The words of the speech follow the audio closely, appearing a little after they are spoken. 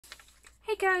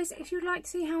guys, if you'd like to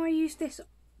see how I use this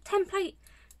template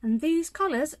and these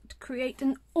colours to create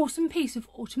an awesome piece of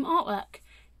autumn artwork,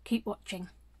 keep watching.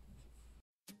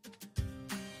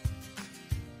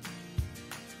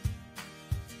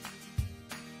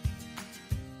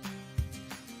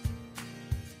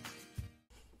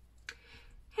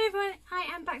 Hey everyone, I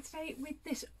am back today with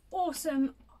this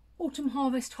awesome autumn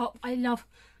harvest top. I love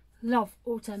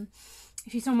autumn.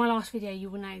 If you saw my last video, you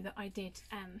will know that I did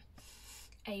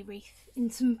a wreath in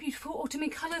some beautiful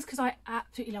autumny colours because I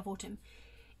absolutely love autumn.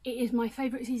 It is my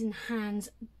favourite season, hands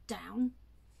down.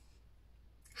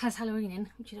 Has Halloween in,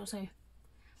 which is also,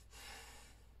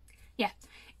 yeah,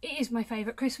 it is my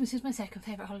favourite. Christmas is my second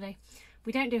favourite holiday.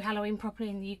 We don't do Halloween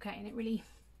properly in the UK and it really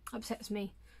upsets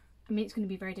me. I mean, it's going to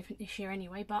be very different this year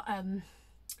anyway, but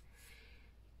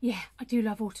yeah, I do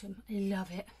love autumn. I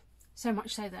love it. So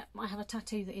much so that I have a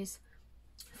tattoo that is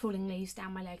falling leaves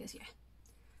down my leg as yeah.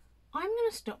 I'm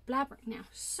going to stop blabbering now.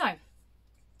 So,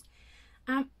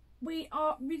 we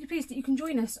are really pleased that you can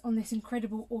join us on this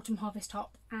incredible autumn harvest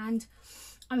top, and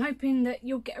I'm hoping that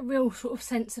you'll get a real sort of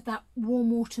sense of that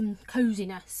warm autumn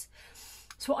coziness.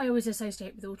 It's what I always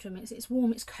associate with autumn. It's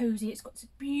warm, it's cosy, it's got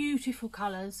beautiful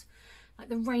colours. Like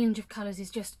the range of colours is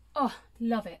just, oh,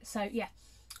 love it. So yeah,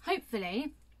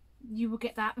 hopefully you will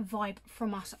get that vibe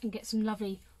from us and get some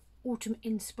lovely autumn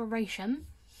inspiration.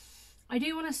 I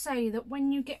do want to say that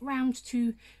when you get round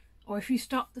to, or if you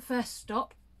start the first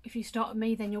stop, if you start with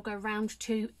me, then you'll go round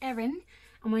to Erin.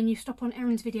 And when you stop on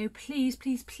Erin's video, please,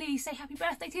 please, please say happy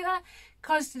birthday to her,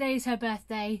 because today is her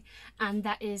birthday and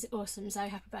that is awesome. So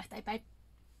happy birthday, babe.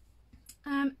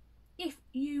 If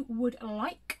you would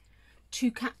like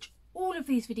to catch all of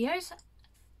these videos,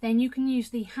 then you can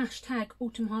use the hashtag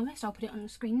autumn harvest. I'll put it on the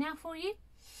screen now for you.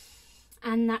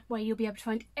 And that way you'll be able to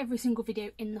find every single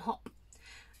video in the hop.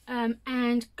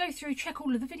 And go through, check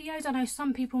all of the videos. I know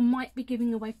some people might be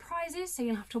giving away prizes, so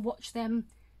you'll have to watch them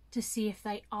to see if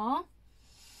they are.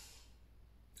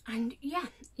 And yeah,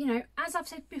 you know, as I've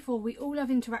said before, we all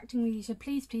love interacting with you, so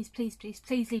please, please, please, please,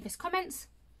 please leave us comments.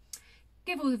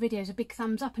 Give all the videos a big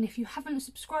thumbs up, and if you haven't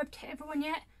subscribed to everyone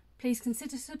yet, please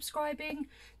consider subscribing.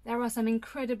 There are some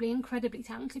incredibly, incredibly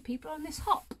talented people on this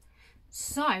hop.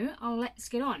 So let's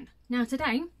get on. Now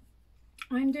today,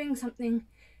 I'm doing something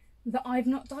that I've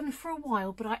not done for a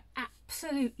while, but I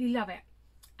absolutely love it.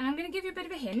 And I'm going to give you a bit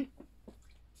of a hint.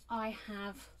 I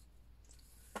have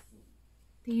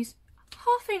these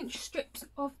 1/2-inch strips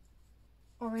of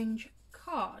orange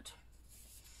card.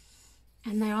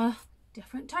 And they are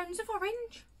different tones of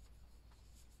orange.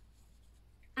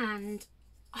 And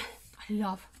I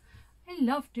love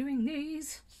doing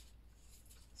these.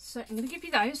 So I'm going to give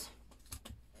you those.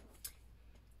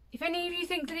 If any of you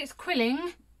think that it's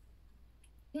quilling,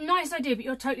 nice idea, but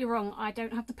you're totally wrong. I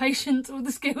don't have the patience or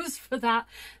the skills for that.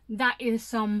 That is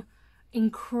some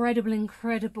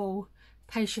incredible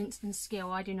patience and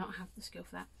skill. I do not have the skill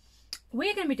for that.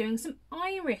 We're going to be doing some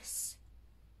iris.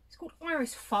 It's called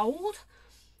iris fold.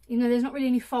 You know, there's not really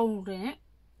any fold in it,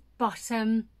 but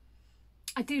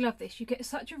I do love this. You get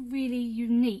such a really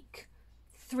unique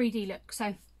 3D look.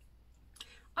 So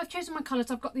I've chosen my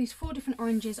colours. I've got these 4 different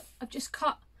oranges. I've just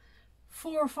cut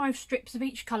 4 or 5 strips of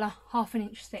each colour, 1/2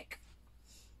 inch thick.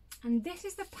 And this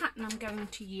is the pattern I'm going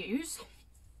to use.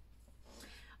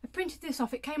 I printed this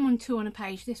off. It came on 2 on a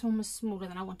page. This one was smaller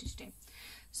than I wanted to do.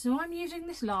 So I'm using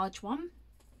this large one,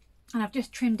 and I've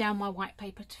just trimmed down my white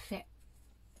paper to fit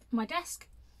my desk.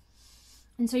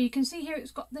 And so you can see here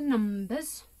it's got the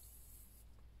numbers.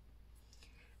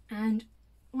 And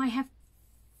I have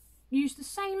used the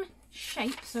same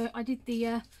shape. So I did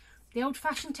the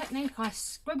old-fashioned technique. I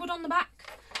scribbled on the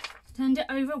back, turned it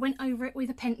over, went over it with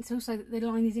a pencil so that the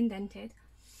line is indented,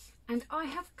 and I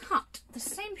have cut the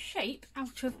same shape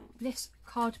out of this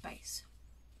card base.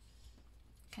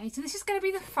 Okay, so this is going to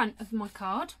be the front of my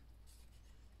card.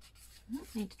 I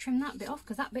need to trim that bit off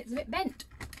because that bit's a bit bent.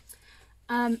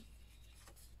 I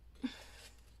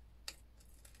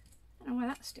don't know why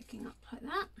that's sticking up like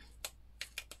that.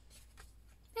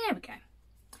 There we go.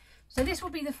 So this will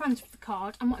be the front of the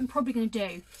card, and what I'm probably going to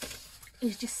do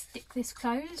is just stick this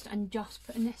closed and just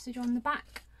put a message on the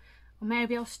back. Or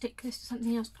maybe I'll stick this to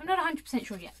something else. I'm not 100%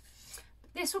 sure yet.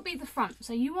 But this will be the front,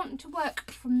 so you want to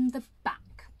work from the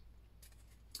back.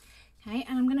 Okay,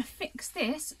 and I'm going to fix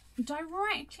this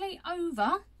directly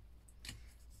over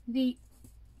the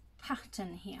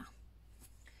pattern here.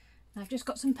 I've just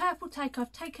got some purple tape.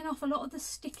 I've taken off a lot of the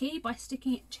sticky by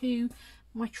sticking it to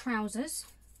my trousers.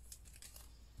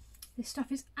 This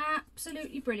stuff is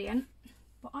absolutely brilliant,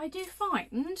 but I do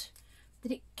find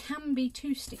that it can be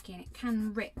too sticky and it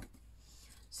can rip.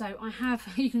 So I have,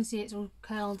 you can see it's all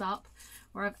curled up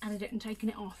where I've added it and taken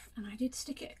it off, and I did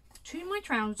stick it to my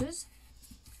trousers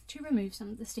to remove some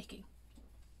of the sticking.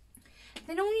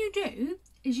 Then all you do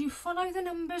is you follow the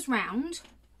numbers round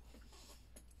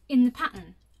in the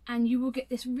pattern, and you will get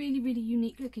this really, really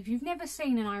unique look. If you've never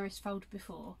seen an iris fold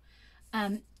before,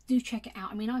 do check it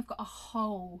out. I mean, I've got a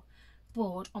whole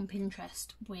board on Pinterest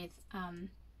with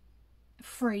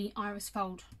free iris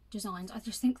fold designs. I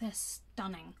just think they're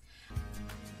stunning.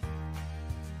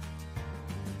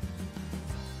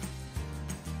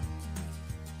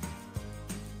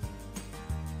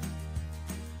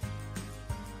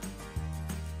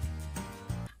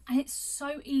 And it's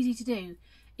so easy to do.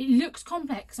 It looks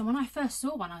complex, and when I first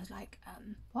saw one I was like,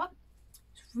 what?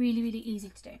 It's really, really easy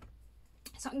to do.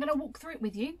 So I'm going to walk through it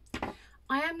with you.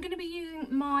 I am going to be using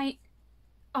my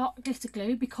art glitter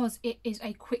glue because it is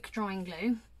a quick drying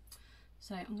glue.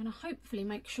 So I'm going to hopefully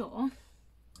make sure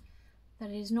that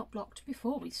it is not blocked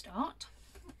before we start.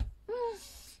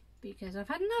 Because I've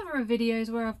had a number of videos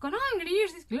where I've gone, oh, I'm going to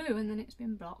use this glue, and then it's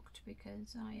been blocked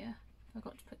because I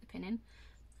forgot to put the pin in.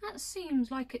 That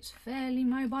seems like it's fairly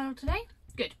mobile today.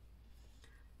 Good.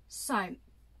 So I'm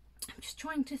just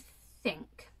trying to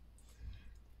think.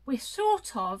 We're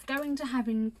sort of going to have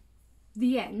in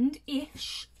the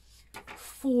end-ish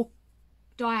 4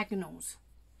 diagonals.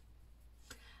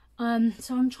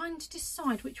 So I'm trying to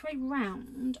decide which way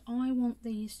round I want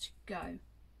these to go.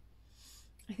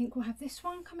 I think we'll have this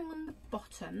one coming on the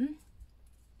bottom.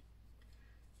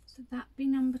 So that be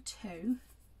number 2.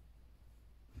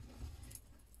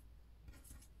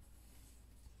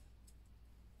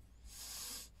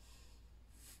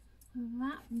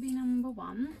 That be number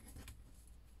 1.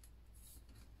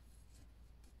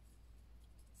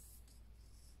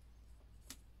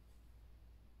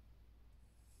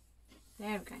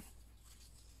 There we go.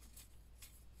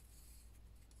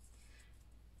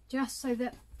 Just so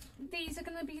that these are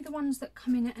going to be the ones that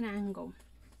come in at an angle.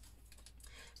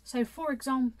 So for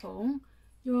example,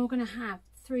 you're going to have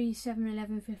 3, 7,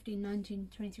 11, 15, 19,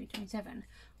 23, 27,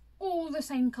 all the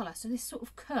same colour. So this sort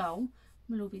of curl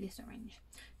will all be this orange.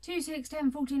 2, 6,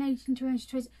 10, 14, 18, 20,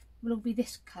 20 will all be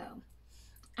this curl.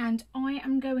 And I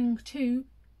am going to,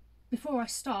 before I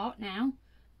start now,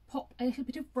 pop a little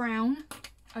bit of brown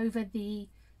over the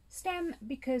stem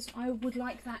because I would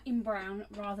like that in brown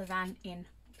rather than in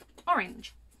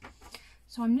orange.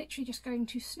 So I'm literally just going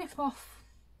to snip off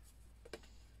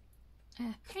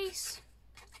a piece.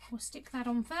 We'll stick that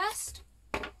on first.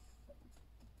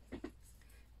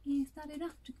 Is that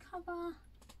enough to cover?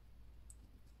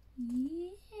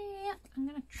 Yeah, I'm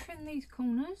going to trim these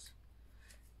corners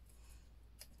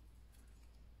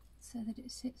so that it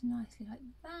sits nicely like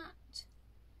that.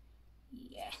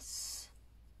 Yes.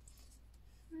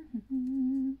 And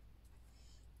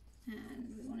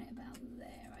we want it about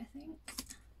there, I think.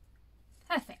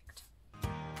 Perfect.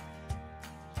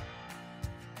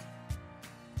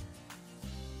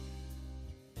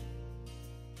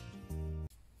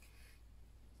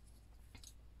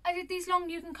 I did these long,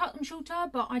 you can cut them shorter,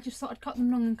 but I just thought I'd cut them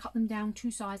long and cut them down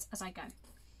 2 sides as I go.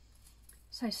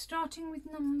 So starting with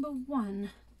number 1,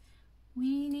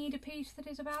 we need a piece that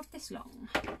is about this long.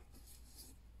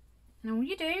 And all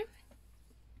you do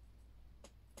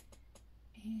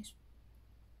is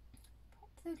pop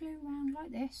the glue around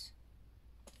like this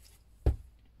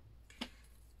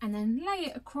and then lay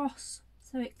it across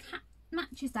so it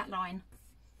matches that line.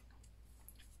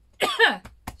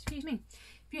 Excuse me.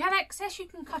 If you have excess, you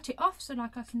can cut it off, so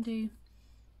like I can do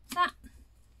that.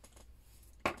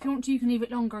 If you want to, you can leave it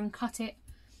longer and cut it.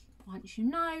 Once you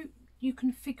know, you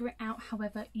can figure it out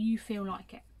however you feel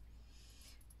like it.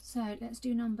 So let's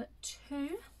do number 2.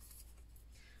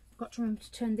 I've got to remember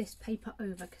to turn this paper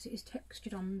over because it is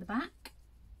textured on the back.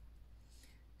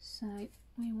 So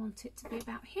we want it to be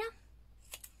about here.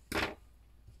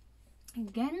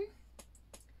 Again,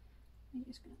 I'm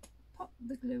just going to pop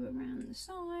the glue around the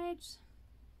sides.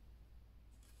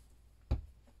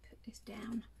 Put this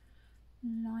down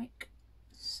like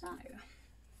so.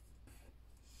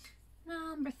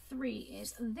 Number 3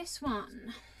 is this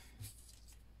one.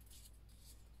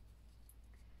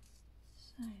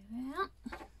 So there.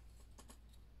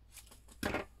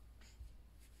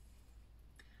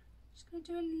 Just going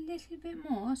to do a little bit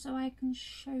more so I can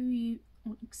show you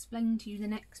or explain to you the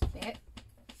next bit.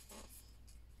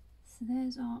 So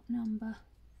there's our number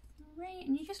 3,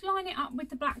 and you just line it up with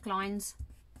the black lines.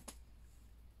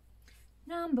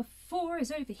 Number 4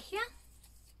 is over here.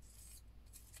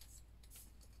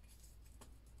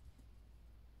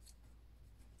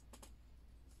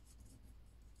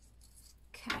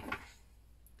 Okay.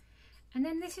 And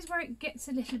then this is where it gets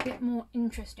a little bit more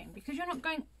interesting, because you're not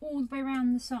going all the way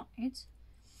around the sides.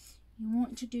 You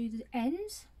want to do the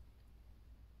ends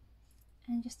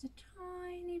and just a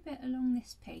tiny bit along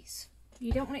this piece.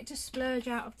 You don't want it to splurge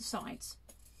out of the sides.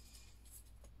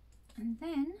 And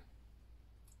then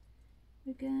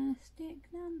we're going to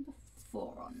stick number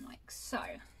 4 on like so.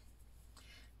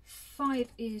 5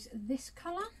 is this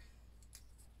colour.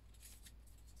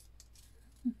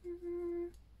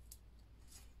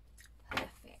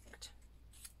 Perfect.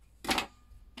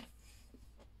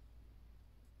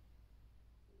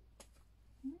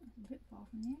 A bit far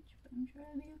from the edge, but I'm sure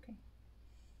it'll be okay.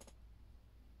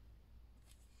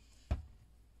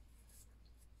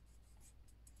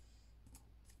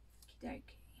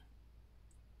 Okey-dokey.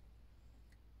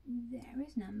 There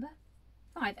is number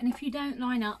 5, and if you don't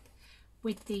line up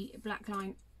with the black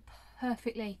line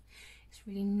perfectly, it's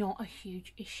really not a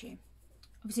huge issue.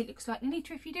 Obviously it looks slightly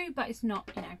neater if you do, but it's not,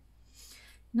 you know,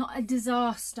 not a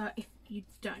disaster if you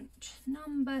don't.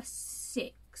 Number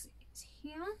 6 is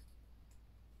here.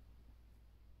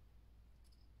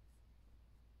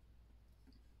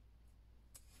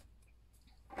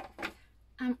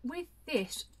 And with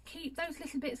this, keep those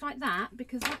little bits like that,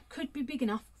 because that could be big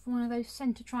enough for one of those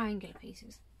centre triangular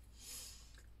pieces.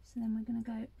 So then we're going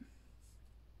to go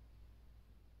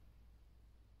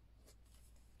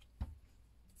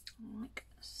like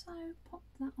so, pop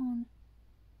that on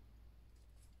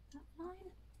that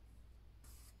line.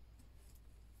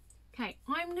 Okay,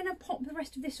 I'm going to pop the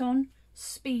rest of this on,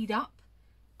 speed up.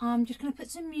 I'm just going to put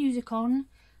some music on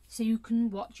so you can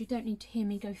watch. You don't need to hear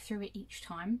me go through it each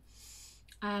time.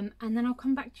 And then I'll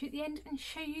come back to you at the end and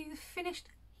show you the finished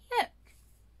look.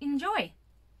 Enjoy!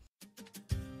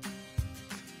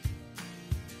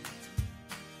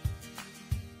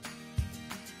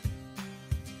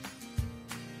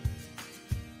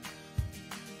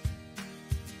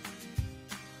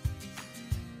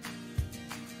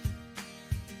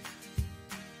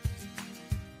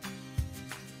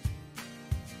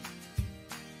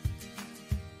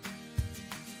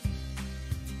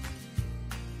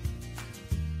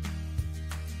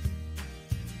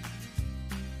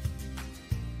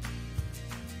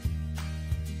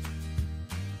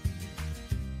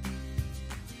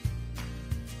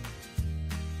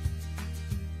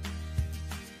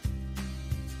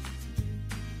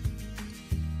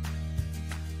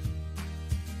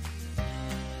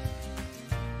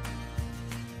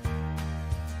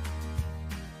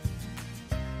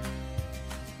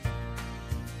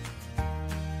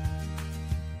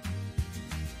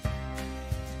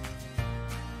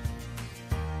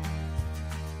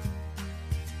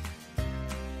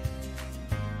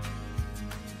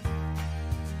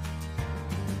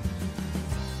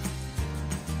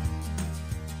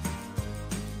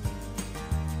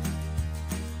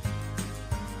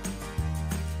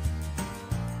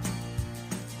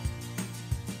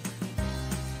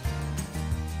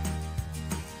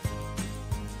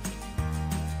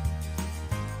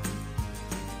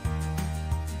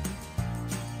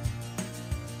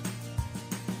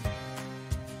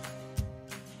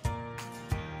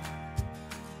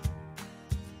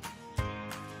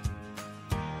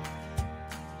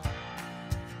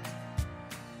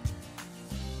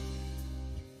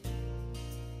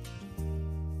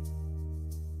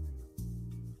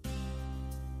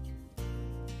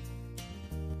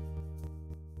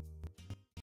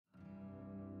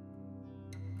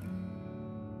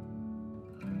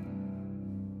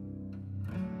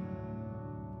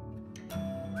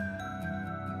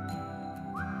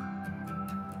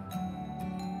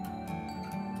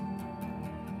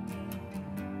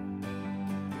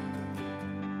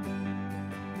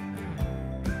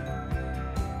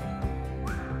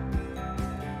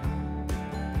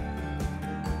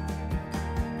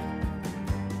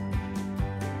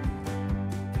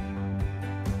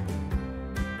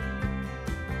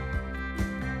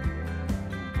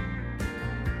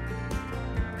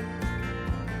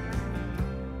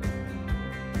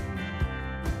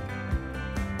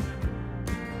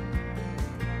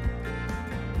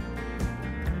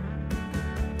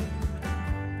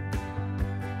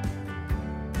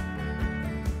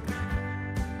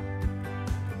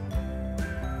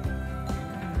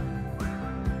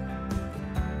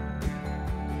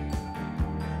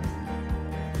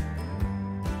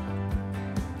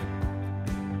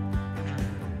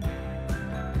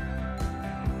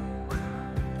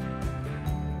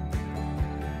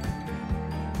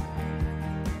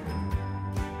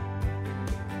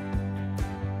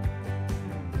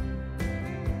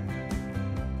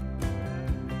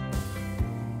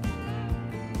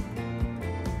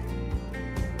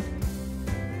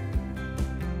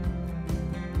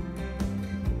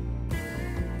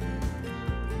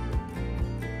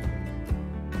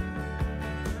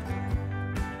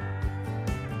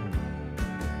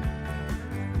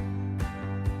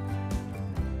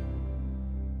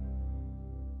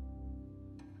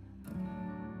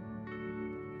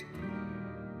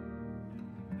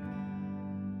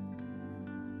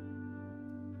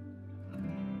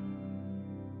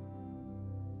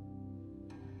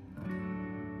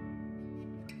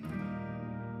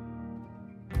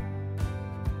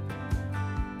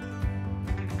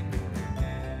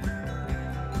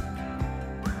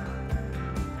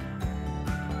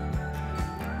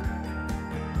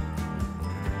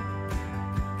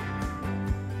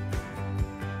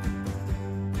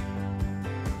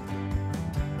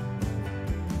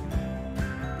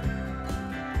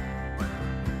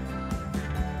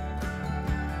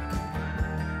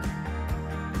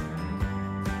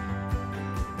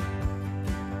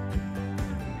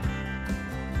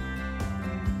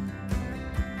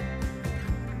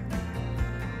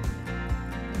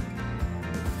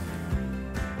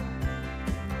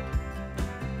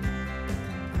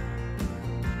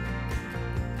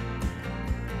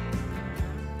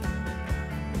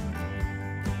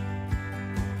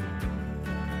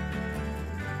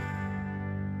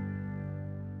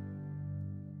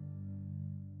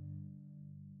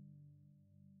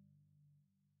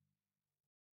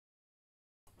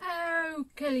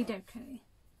 Okie dokie.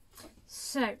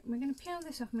 So we're going to peel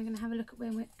this off and we're going to have a look at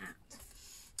where we're at.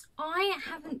 I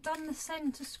haven't done the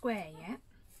centre square yet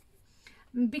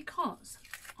because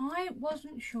I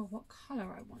wasn't sure what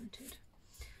colour I wanted.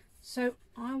 So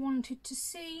I wanted to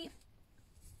see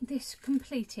this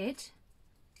completed.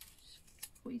 Just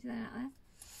put that out there.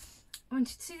 I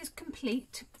wanted to see this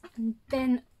complete and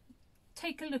then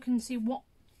take a look and see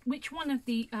which one of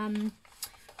the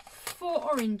 4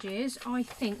 oranges I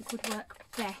think would work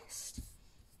best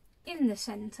in the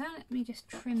centre. Let me just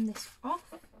trim this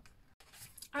off.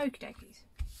 Okie dokies.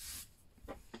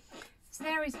 So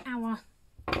there is our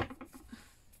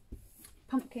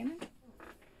pumpkin.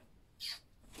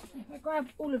 If I grab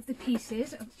all of the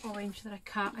pieces of orange that I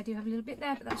cut, I do have a little bit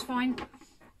there, but that's fine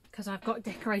because I've got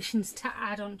decorations to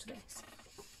add on to this.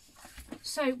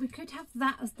 So we could have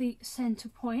that as the centre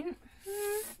point.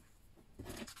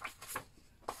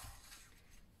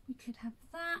 We could have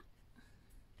that.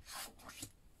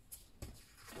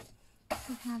 We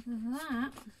could have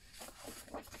that.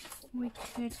 We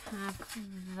could have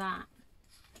that.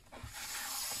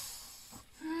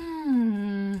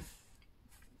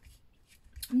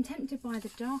 I'm tempted by the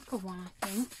darker one, I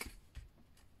think.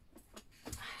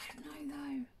 I don't know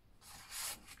though.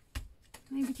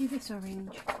 Maybe do this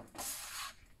orange.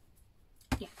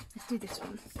 Yeah, let's do this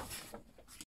one.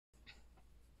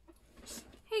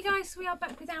 Hey guys, we are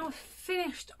back with our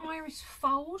finished iris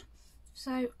fold.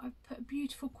 So I've put a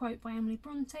beautiful quote by Emily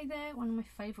Bronte there, one of my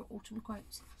favourite autumn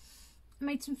quotes. I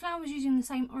made some flowers using the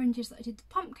same oranges that I did the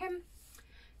pumpkin.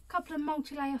 A couple of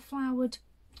multi-layer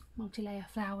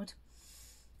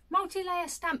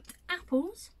stamped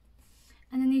apples,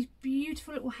 and then these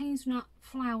beautiful little hazelnut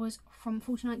flowers from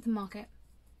 49th and Market.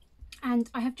 And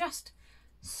I have just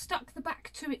stuck the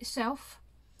back to itself,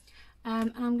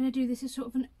 and I'm going to do this as sort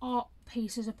of an art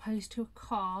piece as opposed to a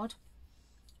card.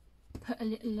 Put a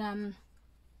little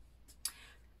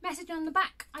message on the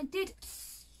back. I did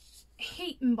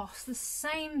heat emboss the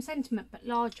same sentiment but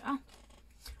larger,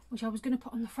 which I was going to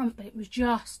put on the front, but it was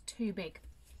just too big.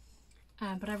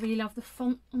 But I really love the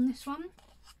font on this one,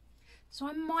 so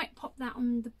I might pop that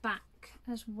on the back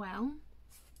as well.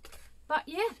 But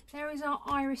yeah, there is our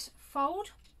iris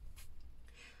fold.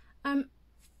 I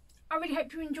really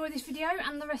hope you enjoy this video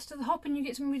and the rest of the hop, and you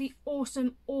get some really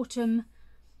awesome autumn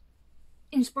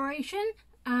inspiration.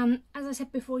 As I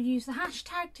said before, use the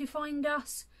hashtag to find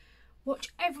us. Watch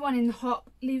everyone in the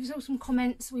hop. Leave us all some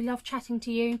comments. We love chatting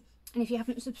to you. And if you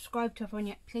haven't subscribed to everyone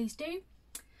yet, please do.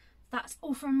 That's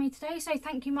all from me today. So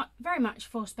thank you very much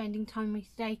for spending time with me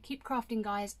today. Keep crafting,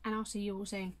 guys, and I'll see you all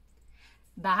soon.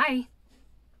 Bye.